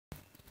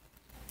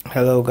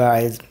Hello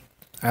guys,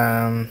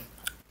 um,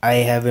 I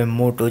have a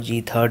Moto G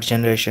third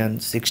generation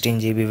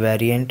 16 GB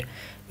variant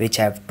which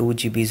have 2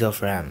 GB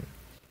of RAM.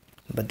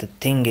 But the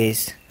thing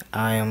is,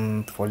 I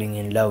am falling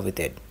in love with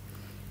it.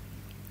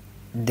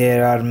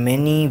 There are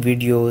many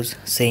videos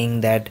saying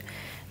that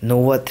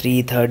Nova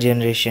 3 third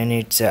generation,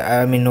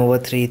 Nova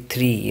 3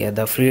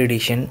 the free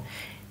edition,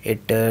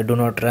 it do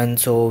not run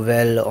so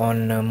well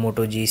on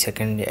Moto G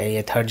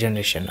third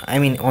generation.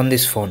 On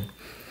this phone.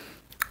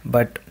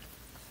 But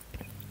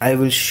I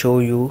will show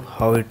you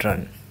how it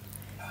run.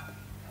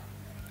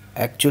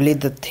 Actually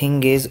the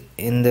thing is,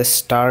 in the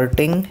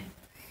starting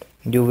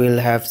you will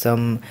have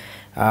some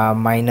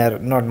major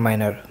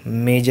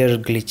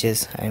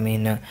glitches.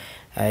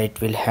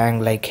 It will hang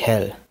like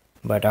hell,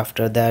 but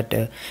after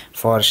that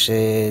for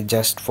say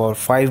just for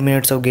 5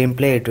 minutes of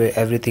gameplay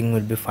everything will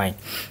be fine.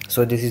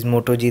 So this is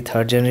Moto G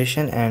third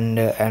generation and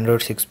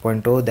Android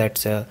 6.0,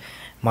 that's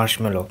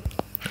marshmallow.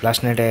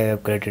 Last night I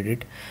upgraded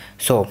it.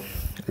 So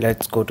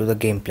let's go to the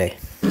gameplay.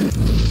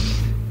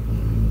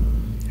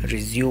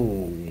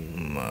 Resume.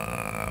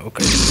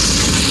 Okay, it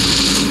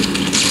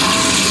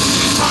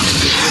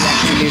will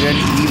actually run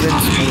even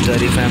smoother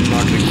if I am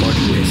not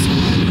recording this.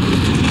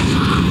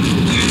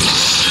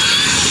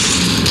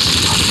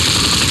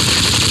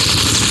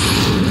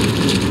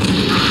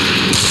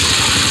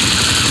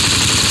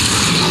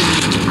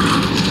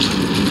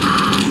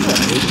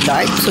 It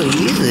died so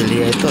easily.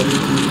 I thought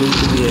it was going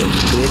to be a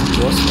great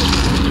boss fight.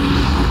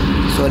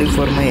 Sorry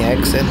for my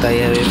accent. I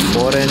have a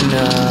foreign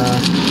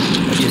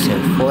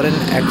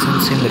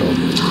accent syndrome.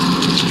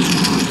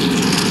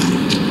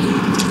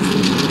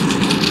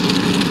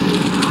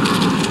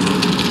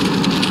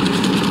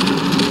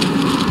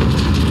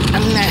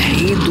 I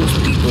hate those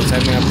people.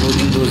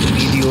 Uploading those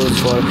videos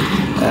for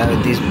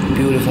this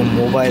beautiful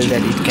mobile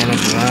that it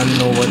cannot run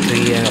over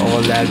 3 and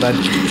all that. But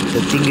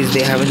the thing is,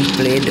 they haven't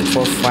played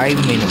for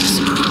 5 minutes.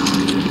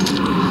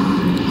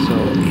 So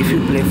if you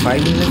play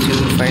 5 minutes, you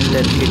will find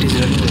that it is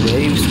running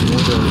very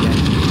smoother than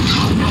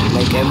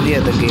like every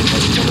other game,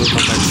 like Mortal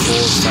Kombat 4,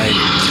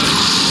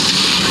 5.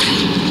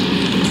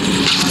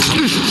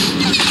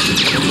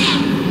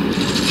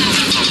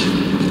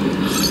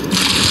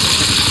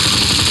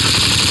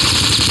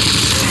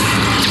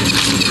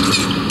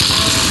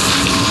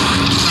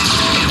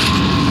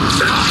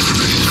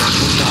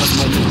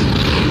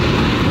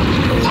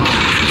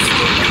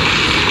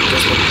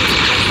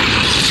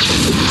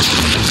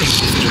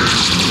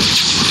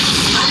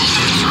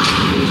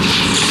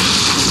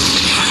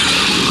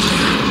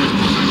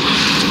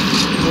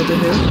 What the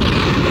hell?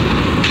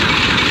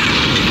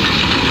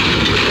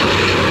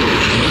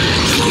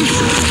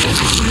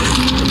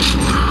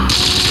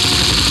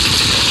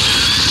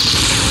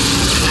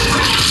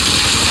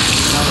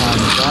 Come on,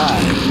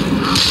 die.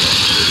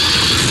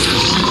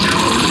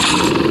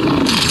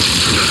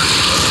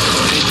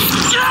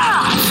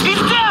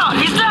 He's down!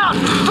 He's down!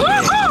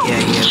 Woohoo!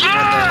 Yeah.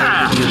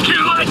 You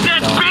like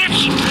that, bitch?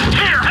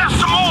 Here, have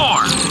some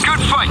more!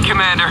 Good fight,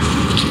 Commander.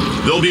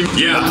 There'll be,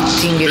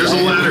 there's a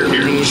ladder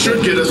here.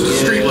 Should get us to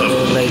street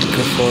level. Like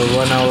for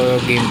 1 hour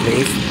of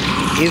gameplay.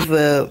 If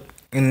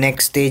in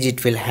next stage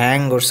it will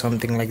hang or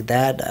something like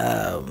that,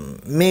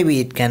 maybe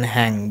it can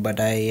hang, but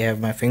I have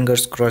my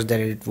fingers crossed that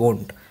it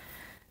won't.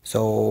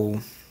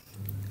 So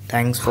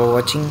thanks for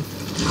watching.